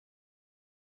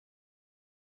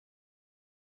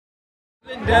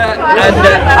Linda and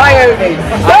ioney.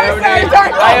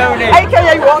 Ioney.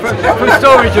 AKA what? From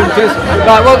Storage Hunters.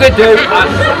 Right, what we're going to do, I'm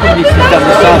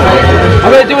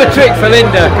going to do a trick for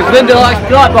Linda, because Linda likes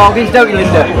bargains, don't you,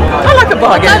 Linda? I like a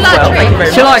bargain. I like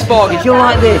tricks. She likes bargains. You'll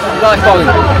like this. She likes bargains.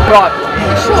 Right.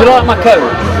 Do you like my coat?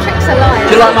 Tricks are lies.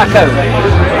 Do you like my coat?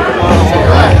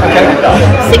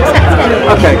 Okay. 6 out of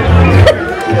 10. Okay.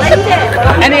 Linda.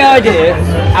 Any idea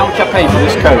how much I paid for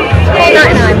this coat?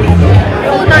 $4.99.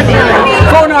 $4.99.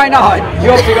 $4.99.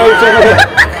 You have to go to another.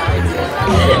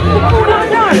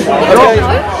 Okay.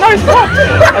 No, it's not.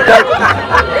 Okay.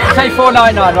 Say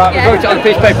 $4.99, right? We'll go to the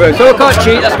piece of paper. So I can't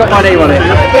cheat, that's got my name on it.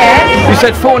 Yeah. You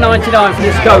said $4.99 for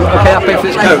this coat. Okay, I paid for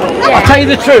this coat. Yeah. I'll tell you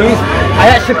the truth, I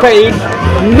actually paid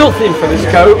nothing for this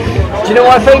coat. Do you know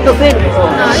why I paid nothing?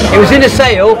 No. It was in a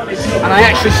sale, and I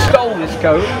actually stole this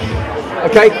coat.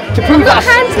 Okay, to prove that I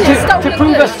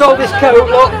stole this coat,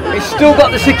 look, it's still got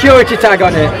the security tag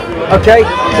on it. Okay,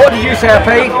 what did you say I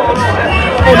paid?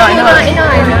 $4.99.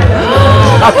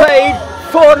 I paid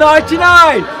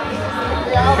 $4.99.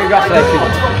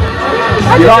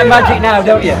 Congratulations. You like magic now,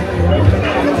 don't you?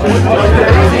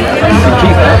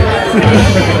 Keep that.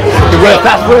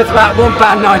 That's worth about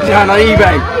 £1.99 on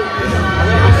eBay.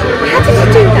 How did you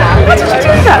do that? How did you do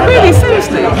that? Really,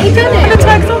 seriously? He done it. The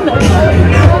tag's on there.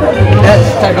 I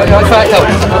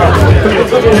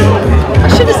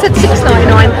should have said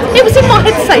 $6.99. It was in my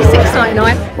head to say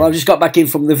 $6.99. Well, I've just got back in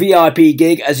from the VIP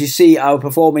gig. As you see, I was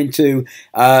performing to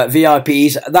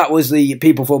VIPs. That was the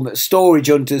people from Storage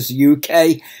Hunters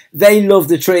UK. They loved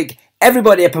the trick.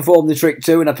 Everybody I performed the trick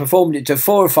to, and I performed it to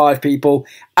 4 or 5 people.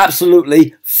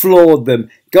 Absolutely floored them.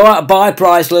 Go out and buy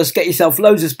Priceless, get yourself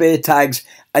loads of spare tags,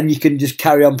 and you can just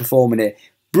carry on performing it.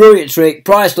 Brilliant trick,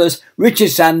 Priceless,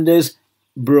 Richard Sanders,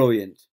 brilliant.